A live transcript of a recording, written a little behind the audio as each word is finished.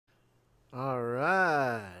All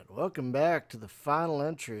right, welcome back to the final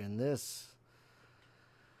entry in this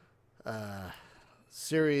uh,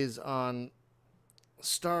 series on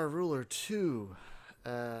Star Ruler 2.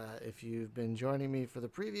 If you've been joining me for the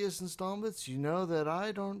previous installments, you know that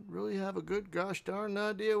I don't really have a good gosh darn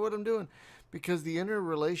idea what I'm doing because the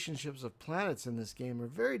interrelationships of planets in this game are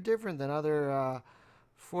very different than other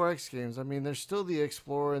 4X games. I mean, there's still the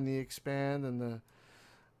explore and the expand and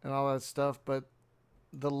all that stuff, but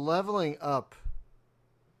the leveling up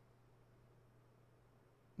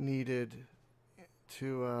needed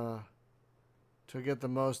to get the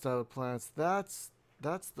most out of plants. That's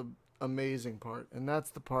the amazing part, and that's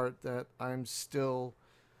the part that I'm still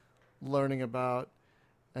learning about,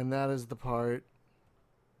 and that is the part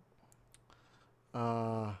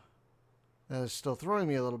uh, that is still throwing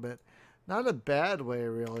me a little bit. Not in a bad way,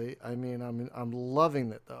 really. I mean, I'm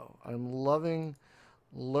loving it though. I'm loving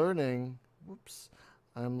learning. Whoops.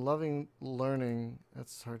 I'm loving learning.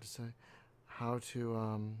 That's hard to say. How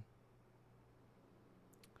to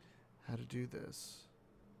do this.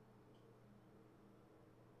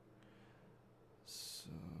 So,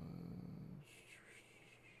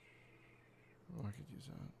 oh, I could use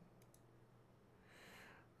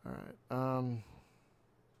that. All right.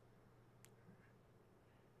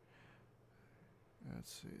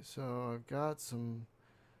 Let's see. So I've got some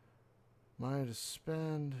money to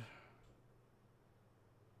spend.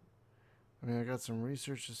 I mean, I got some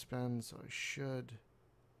research to spend, so I should.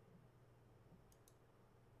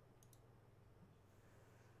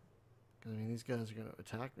 I mean, these guys are going to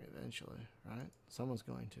attack me eventually, right? Someone's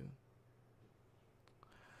going to.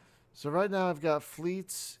 So right now I've got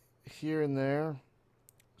fleets here and there,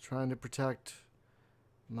 trying to protect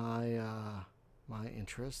my my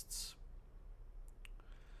interests.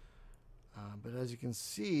 But as you can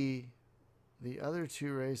see, the other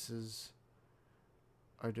two races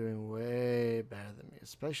are doing way better than me,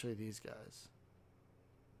 especially these guys.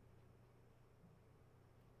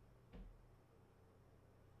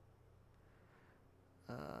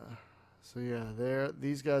 So yeah,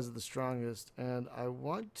 these guys are the strongest, and I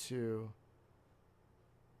want to.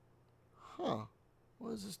 Huh?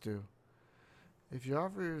 What does this do? If you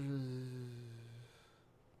offer.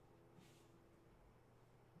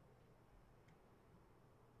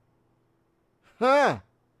 Huh!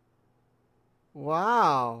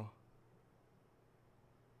 Wow.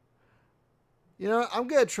 You know, I'm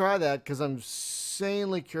gonna try that because I'm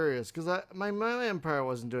insanely curious. Because my empire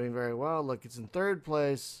wasn't doing very well. Look, it's in third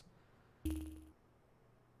place.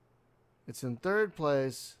 It's in third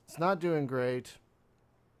place. It's not doing great.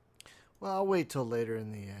 Well, I'll wait till later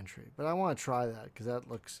in the entry. But I want to try that because that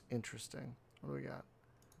looks interesting. What do we got?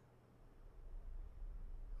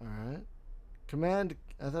 All right. Command.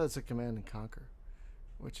 I thought it said command and conquer,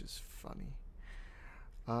 which is funny.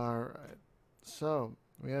 All right. So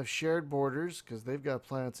we have shared borders because they've got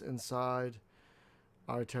planets inside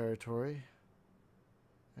our territory.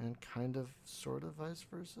 And kind of, sort of vice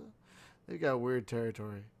versa. They've got weird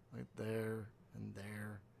territory. Like there and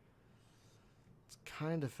there. It's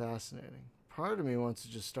kind of fascinating. Part of me wants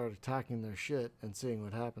to just start attacking their shit and seeing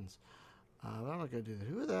what happens. But I'm not going to do that.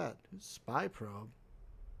 Who is that? Who's Spy Probe?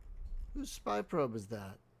 Whose Spy Probe is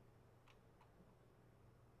that?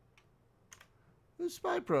 Whose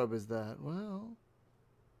Spy Probe is that? Well,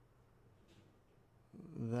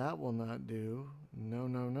 that will not do. No,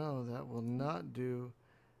 no, no. That will not do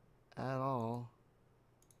at all.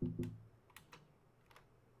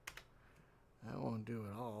 That won't do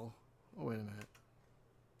at all. Oh, wait a minute.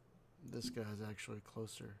 This guy's actually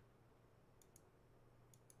closer.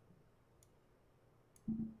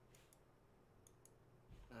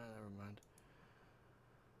 Never mind.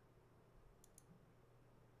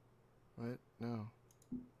 What? No.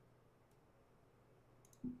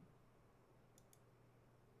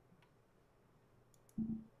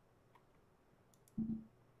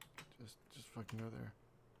 Just fucking go there.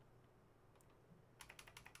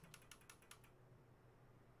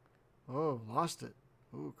 Oh, lost it.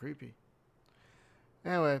 Ooh, creepy.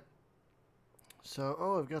 Anyway, so,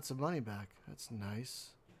 oh, I've got some money back. That's nice.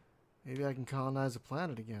 Maybe I can colonize a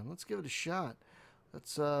planet again. Let's give it a shot.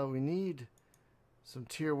 We need some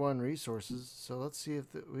tier 1 resources, so let's see if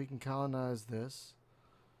we can colonize this.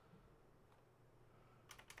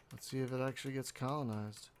 Let's see if it actually gets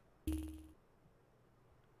colonized.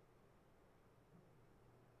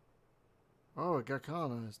 Oh, it got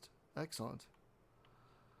colonized. Excellent.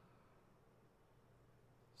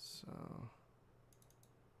 So...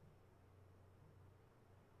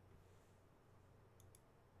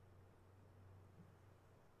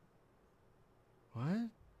 What?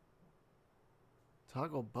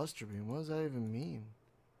 Toggle Buster Beam? What does that even mean?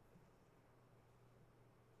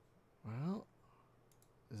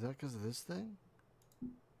 Is that because of this thing?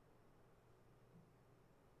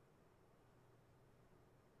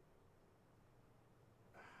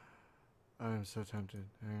 I am so tempted.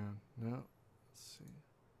 Hang on. No. Let's see.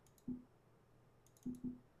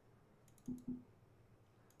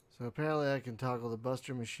 So apparently I can toggle the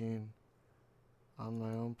Buster machine on my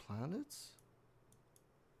own planets?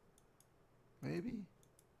 Maybe?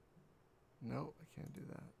 No, I can't do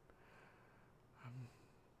that.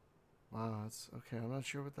 Wow, that's okay. I'm not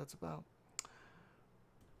sure what that's about.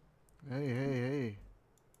 Hey, hey,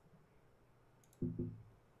 hey.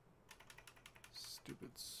 Stupid.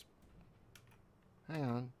 Hang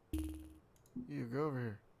on. You go over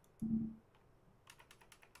here.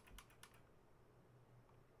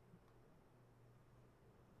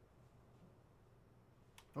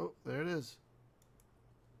 Oh, there it is.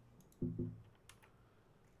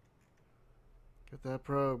 Get that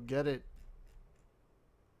probe. Get it.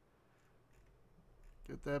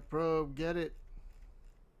 Get that probe. Get it.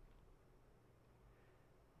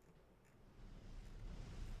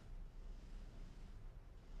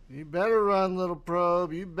 You better run, little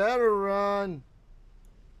probe. You better run.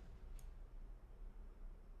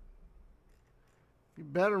 You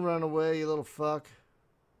better run away, you little fuck.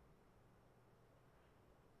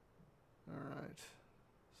 Alright.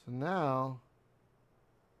 So now...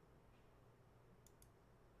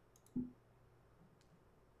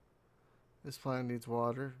 this plant needs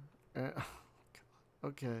water.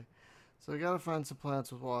 Okay. So we gotta find some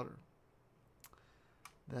plants with water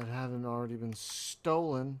that haven't already been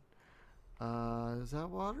stolen. Is that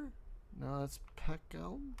water? No, that's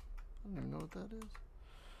peckelm. I don't even know what that is.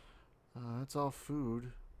 That's all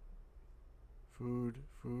food. Food,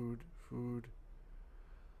 food, food.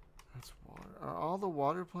 That's water. Are all the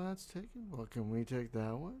water plants taken? Well, can we take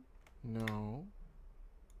that one? No.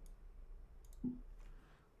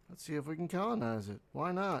 Let's see if we can colonize it.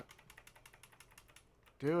 Why not?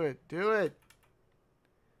 Do it. Do it.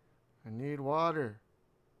 I need water.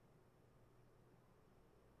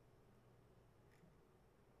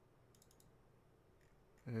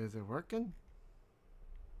 Is it working?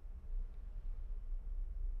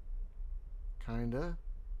 Kinda.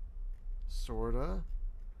 Sorta.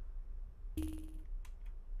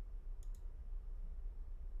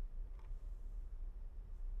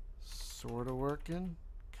 Sorta working.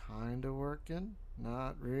 Kinda working.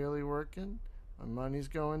 Not really working. My money's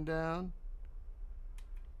going down.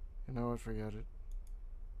 You know what? Forget it.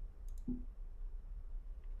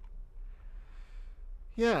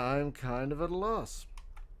 Yeah, I'm kind of at a loss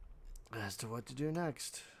as to what to do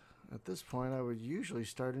next. At this point, I would usually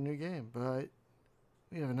start a new game, but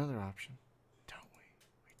we have another option, don't we?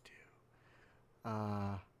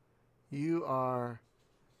 We do.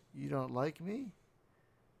 You don't like me,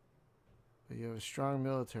 but you have a strong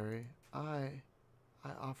military. I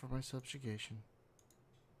offer my subjugation.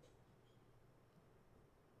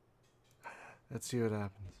 Let's see what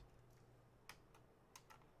happens.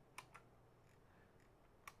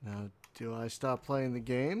 Now, do I stop playing the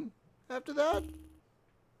game after that?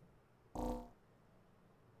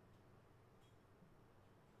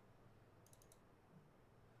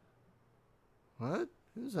 What?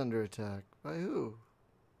 Who's under attack? By who?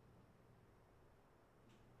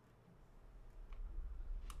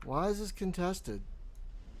 Why is this contested?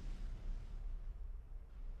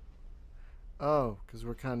 Oh, because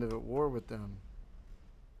we're kind of at war with them.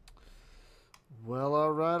 Well,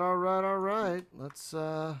 alright, alright, alright. Let's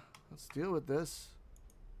deal with this.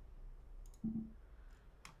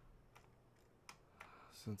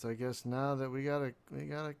 Since I guess now that we gotta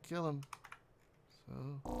kill him. So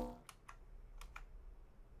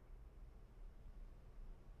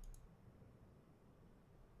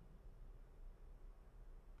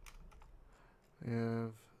we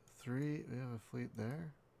have we have a fleet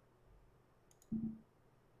there.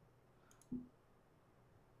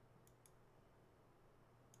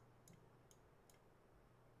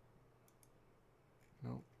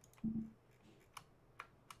 Nope.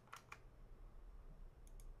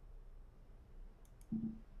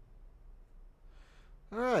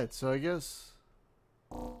 Alright, so I guess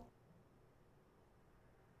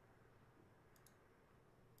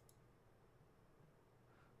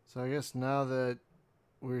now that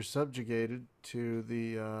we're subjugated to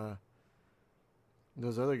the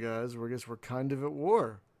those other guys, I guess we're kind of at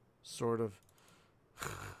war, sort of.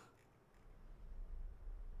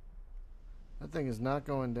 That thing is not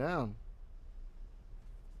going down.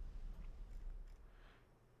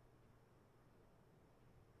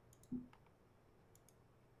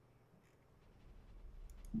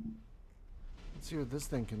 Let's see what this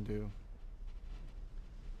thing can do.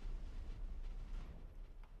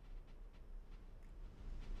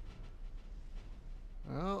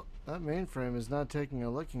 that mainframe is not taking a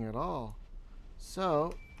looking at all.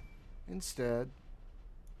 So, instead,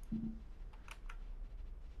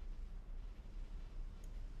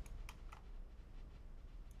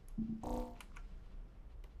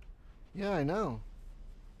 yeah, I know.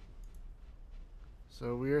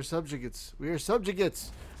 So we are subjugates. We are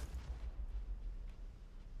subjugates.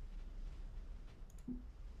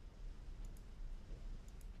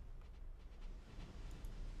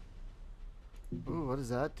 Ooh, what does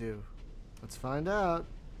that do? Let's find out.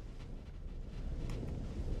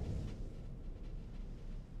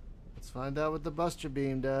 Let's find out what the Buster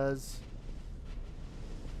Beam does.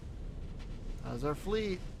 How's our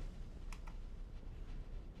fleet?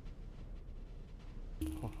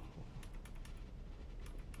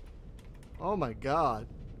 Oh my god.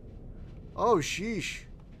 Oh sheesh.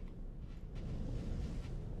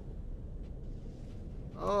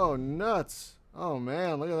 Oh nuts. Oh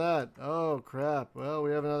man, look at that. Oh crap. Well,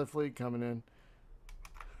 we have another fleet coming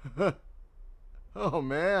in. Oh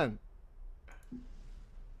man.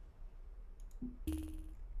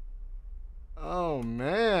 Oh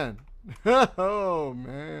man. Oh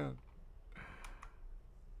man.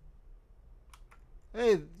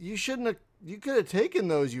 Hey, you shouldn't have. You could have taken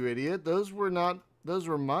those, you idiot. Those were not. Those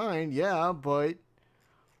were mine. Yeah, but.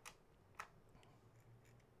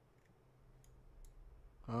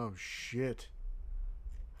 Oh shit.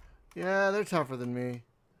 Yeah, they're tougher than me.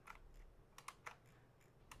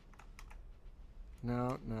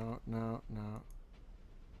 No, no, no, no.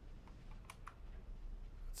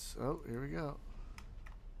 Oh, here we go.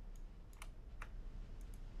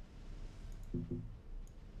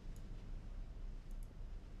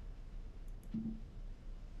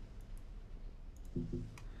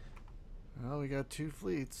 Well, we got 2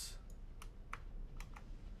 fleets.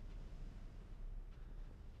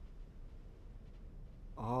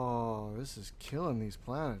 Oh, this is killing these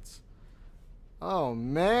planets. Oh,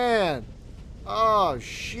 man. Oh,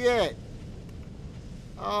 shit.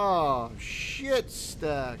 Oh, shit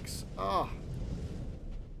stacks. Oh.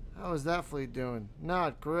 How is that fleet doing?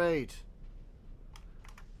 Not great.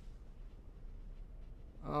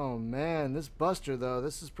 Oh, man. This Buster, though,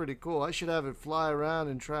 this is pretty cool. I should have it fly around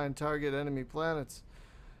and try and target enemy planets.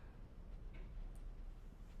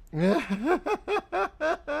 This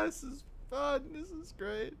is fun. This is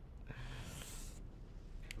great.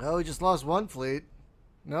 Oh, we just lost 1 fleet.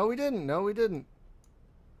 No, we didn't. No, we didn't.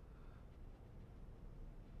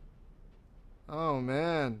 Oh,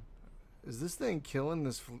 man. Is this thing killing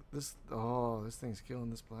this? Oh, this thing's killing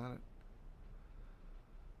this planet.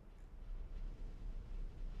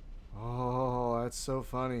 Oh, that's so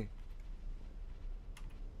funny.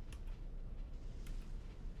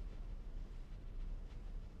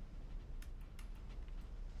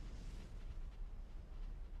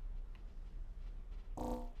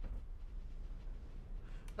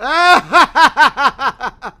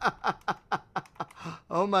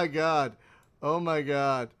 Oh my god. Oh my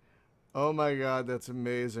god. Oh my god, that's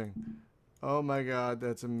amazing. Oh my god,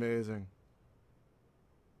 that's amazing.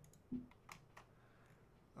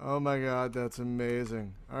 Oh my god, that's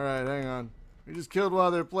amazing. Alright, hang on. We just killed one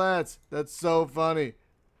of their planets. That's so funny.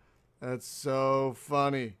 That's so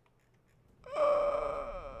funny.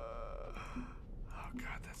 Oh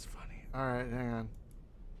god, that's funny. Alright, hang on.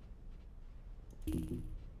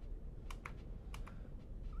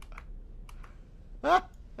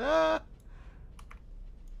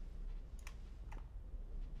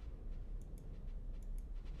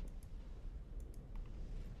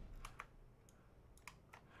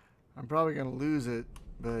 I'm probably gonna lose it,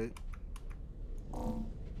 but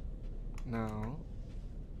no.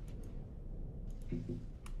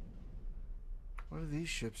 What are these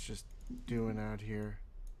ships just doing out here?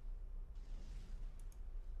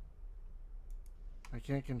 I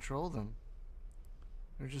can't control them.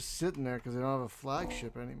 They're just sitting there because they don't have a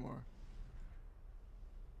flagship anymore.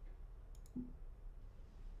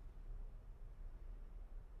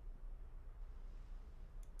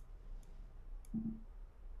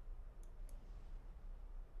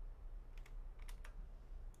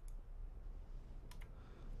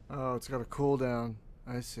 Oh, it's got a cooldown.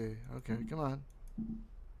 I see. Okay, come on.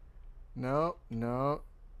 No, no.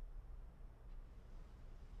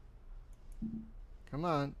 Come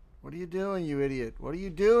on. What are you doing, you idiot? What are you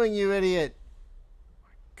doing, you idiot? Oh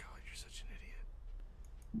my god, you're such an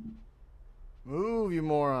idiot. Move, you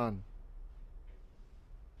moron.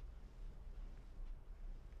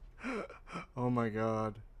 Oh my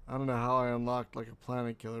god. I don't know how I unlocked like a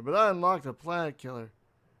planet killer, but I unlocked a planet killer.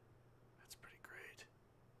 That's pretty great.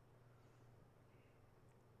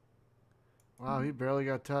 Wow, he barely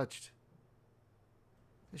got touched.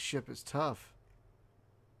 This ship is tough.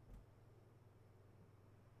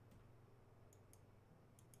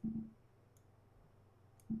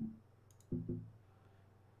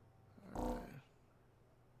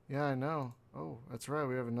 Yeah, I know. Oh, that's right.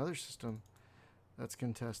 We have another system that's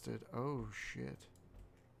contested. Oh, shit.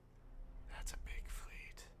 That's a big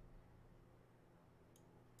fleet.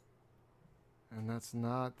 And that's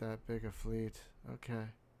not that big a fleet. Okay.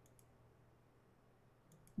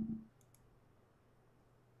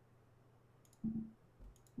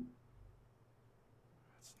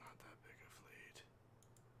 That's not that big a fleet.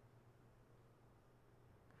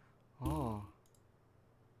 Oh.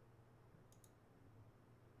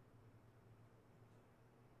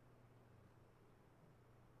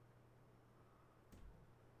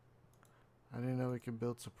 I didn't know we could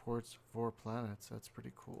build supports for planets. That's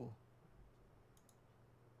pretty cool.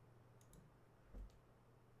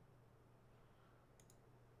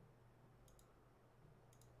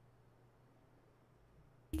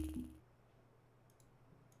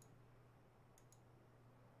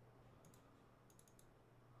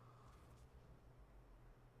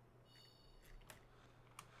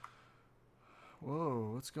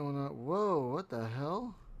 Whoa, what's going on? Whoa, what the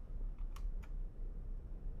hell?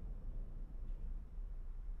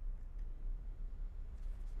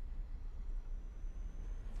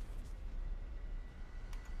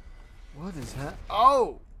 What is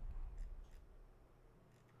Oh!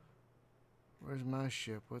 Where's my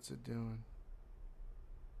ship? What's it doing?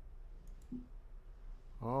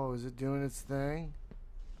 Oh, is it doing its thing?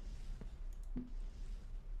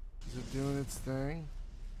 Is it doing its thing?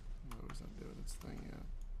 No, it's not doing its thing yet.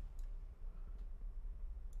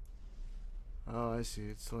 Oh, I see.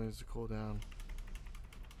 It still needs to cool down.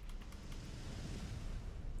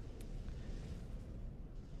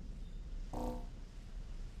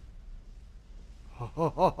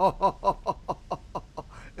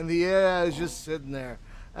 And the AI is just sitting there.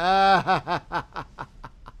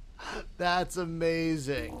 That's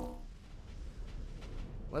amazing.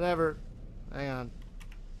 Whatever. Hang on.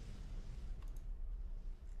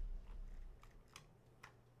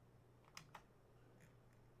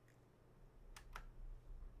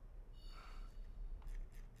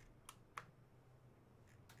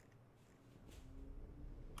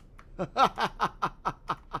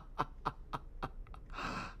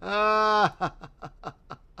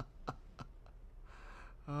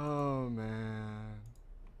 Oh, man.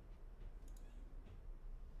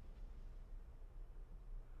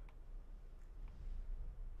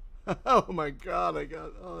 Oh, my God.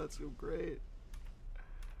 Oh, that's so great.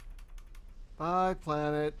 Bye,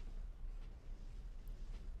 planet.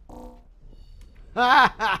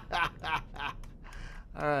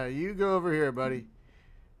 Alright, you go over here, buddy.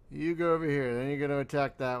 You go over here. Then you're going to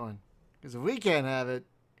attack that one. Because if we can't have it,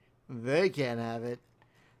 they can't have it.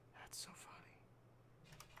 That's so funny.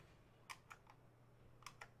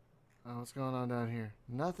 Oh, what's going on down here?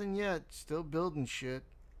 Nothing yet. Still building shit.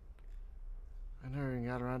 I never even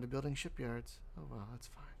got around to building shipyards. Oh, well, that's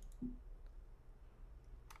fine.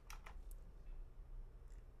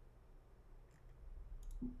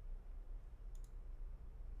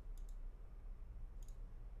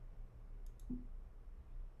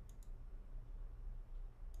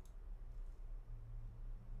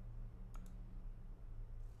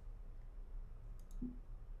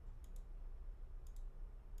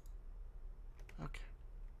 Okay.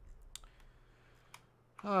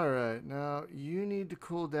 Alright, now you need to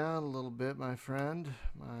cool down a little bit, my friend.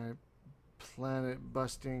 My planet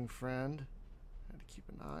busting friend. I had to keep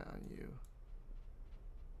an eye on you.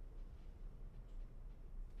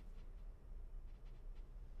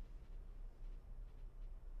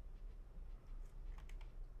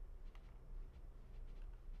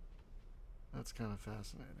 That's kind of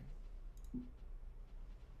fascinating.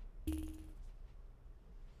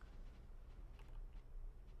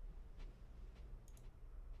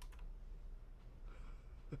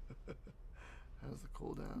 How's the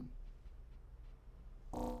cooldown?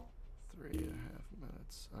 3.5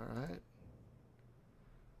 minutes. Alright.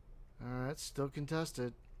 Alright, still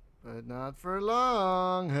contested. But not for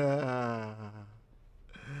long. Alright,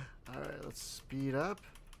 let's speed up.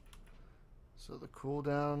 So the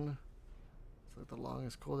cooldown... It's like the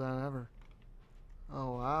longest cooldown ever.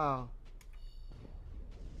 Oh, wow.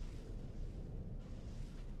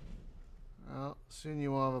 Well, soon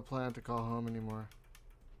you won't have a planet to call home anymore.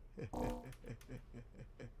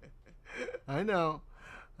 I know.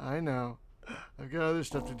 I know. I've got other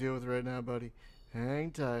stuff to deal with right now, buddy.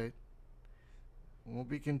 Hang tight. Won't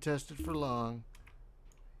be contested for long.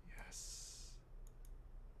 Yes.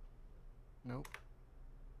 Nope.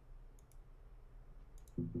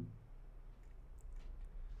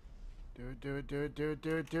 Do it, do it, do it, do it,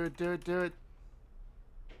 do it, do it, do it, do it.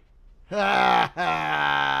 Ha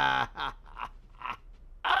ha!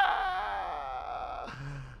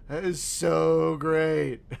 That is so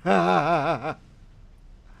great. Oh,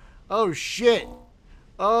 shit.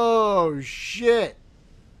 Oh, shit.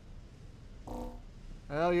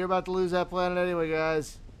 Well, you're about to lose that planet anyway,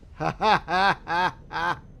 guys.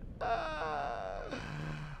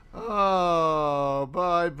 Oh,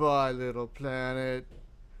 bye-bye, little planet.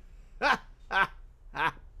 Yeah,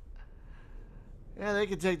 they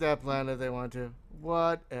can take that planet if they want to.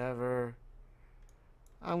 Whatever.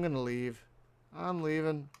 I'm gonna leave. I'm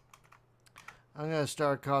leaving. I'm gonna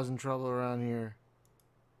start causing trouble around here.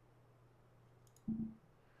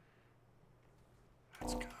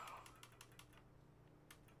 Let's go.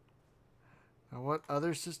 Now, what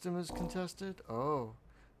other system is contested? Oh,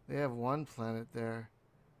 they have one planet there.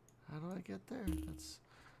 How do I get there? Let's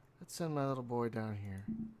send my little boy down here.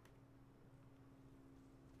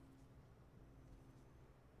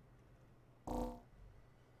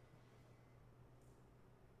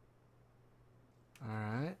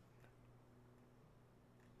 Alright.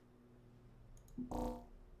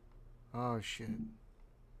 Oh, shit.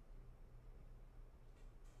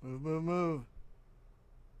 Move, move, move.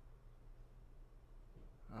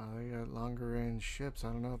 Oh, they got longer range ships. I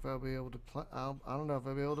don't know if I'll be able to I don't know if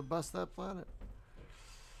I'll be able to bust that planet.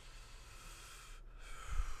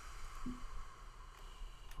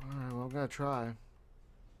 Alright, well, I'm gonna try.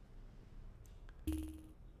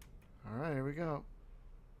 Alright, here we go.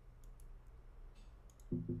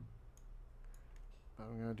 But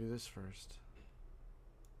I'm gonna do this first.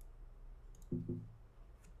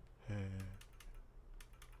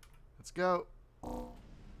 Let's go.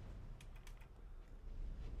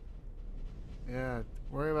 Yeah,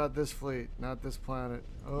 worry about this fleet, not this planet.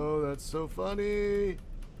 Oh, that's so funny.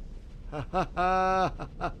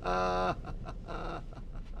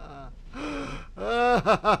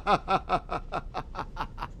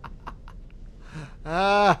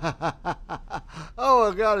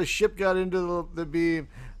 Oh god, a ship got into the beam.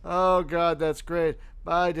 Oh god, that's great.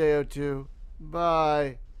 Bye, Day 02.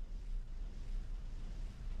 Bye.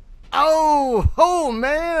 Oh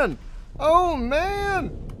man. Oh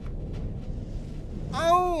man.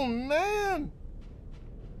 Oh man.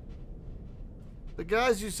 The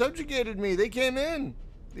guys who subjugated me, they came in.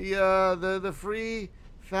 The free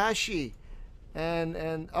fasci.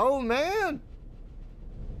 And oh man.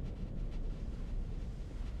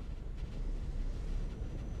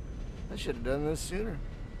 I should have done this sooner.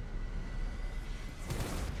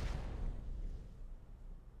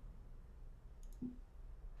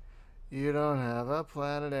 You don't have a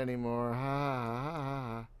planet anymore. Ha ha ha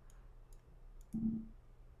ha.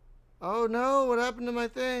 Oh no, what happened to my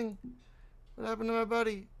thing? What happened to my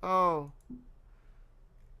buddy? Oh.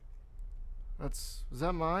 Was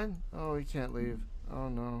that mine? Oh, he can't leave. Oh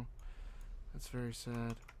no. That's very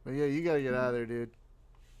sad. But yeah, you gotta get out of there, dude.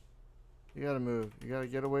 You gotta move. You gotta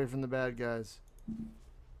get away from the bad guys.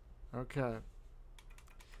 Okay.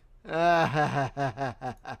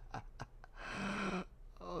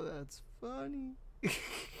 Oh, that's funny.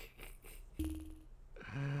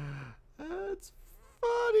 That's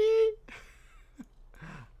funny.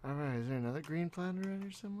 Alright, is there another green planet around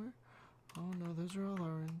here somewhere? Oh no, those are all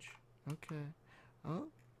orange. Okay. Oh.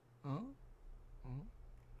 Well,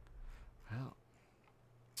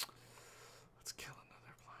 let's kill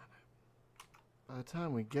another planet. By the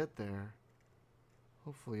time we get there,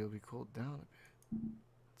 hopefully you'll be cooled down a bit.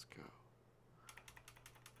 Let's go.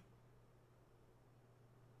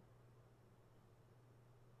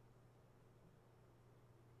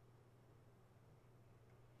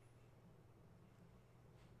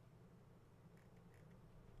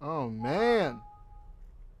 Oh man.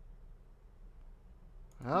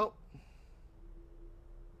 Well.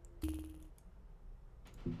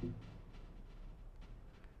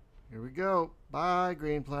 Here we go. Bye,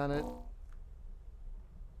 green planet.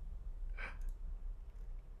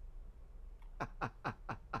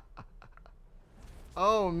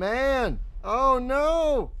 Oh man. Oh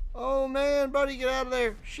no. Oh man, buddy, get out of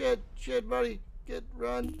there. Shit, buddy.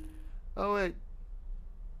 Run. Oh wait.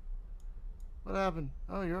 What happened?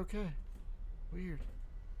 Oh, you're okay. Weird.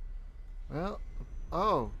 Well,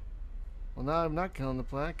 oh. Well, now I'm not killing the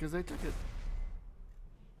planet because they took it.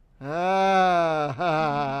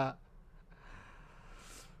 Ah.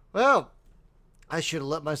 Well, I should have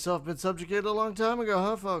let myself been subjugated a long time ago,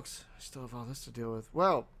 huh, folks? I still have all this to deal with.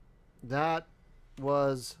 Well, that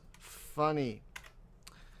was funny.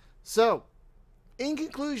 So, in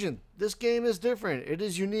conclusion, this game is different. It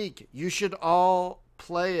is unique. You should all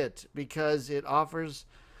play it because it offers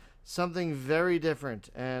something very different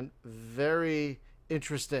and very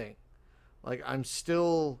interesting. Like, I'm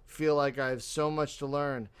still feel like I have so much to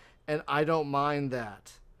learn, and I don't mind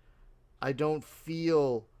that. I don't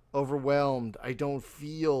feel overwhelmed. I don't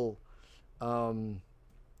feel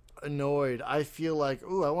annoyed. I feel like,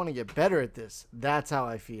 ooh, I want to get better at this. That's how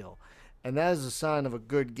I feel. And that is a sign of a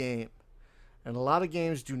good game. And a lot of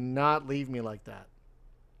games do not leave me like that.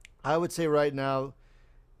 I would say right now,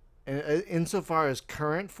 insofar as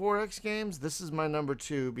current 4X games, this is my number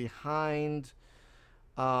 2 behind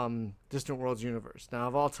Distant Worlds Universe. Now,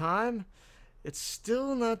 of all time, it's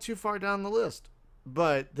still not too far down the list.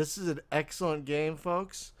 But this is an excellent game,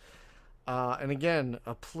 folks. And again,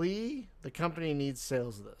 a plea, the company needs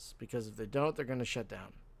sales of this, because if they don't, they're going to shut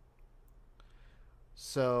down.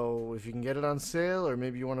 So if you can get it on sale, or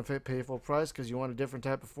maybe you want to pay full price because you want a different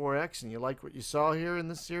type of 4X and you like what you saw here in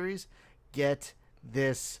this series, get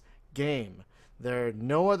this game. There are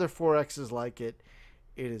no other 4Xs like it.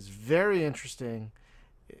 It is very interesting,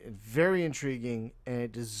 very intriguing, and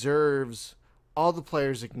it deserves all the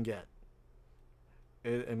players it can get.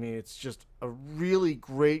 I mean, it's just a really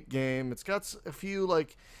great game. It's got a few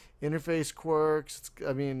like interface quirks.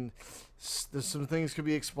 There's some things could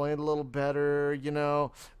be explained a little better, you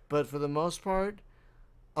know. But for the most part,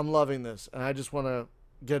 I'm loving this, and I just want to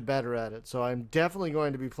get better at it. So I'm definitely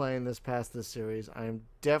going to be playing this past this series. I am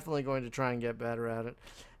definitely going to try and get better at it,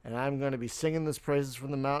 and I'm going to be singing this praises from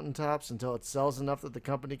the mountaintops until it sells enough that the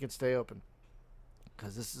company can stay open.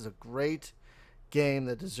 Because this is a great game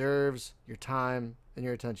that deserves your time and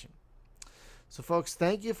your attention. So folks,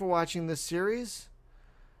 thank you for watching this series,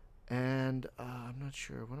 and I'm not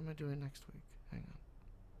sure, what am I doing next week? Hang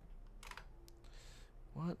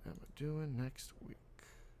on. What am I doing next week?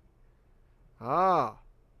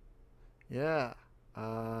 Yeah,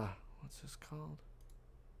 what's this called?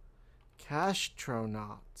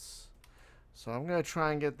 Castronauts. So I'm going to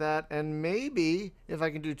try and get that, and maybe if I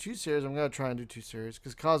can do 2 series, I'm going to try and do 2 series,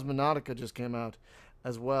 because Cosmonautica just came out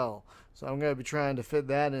as well. So I'm going to be trying to fit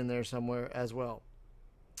that in there somewhere as well.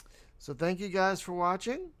 So thank you guys for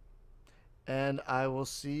watching, and I will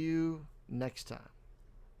see you next time.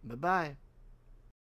 Bye-bye.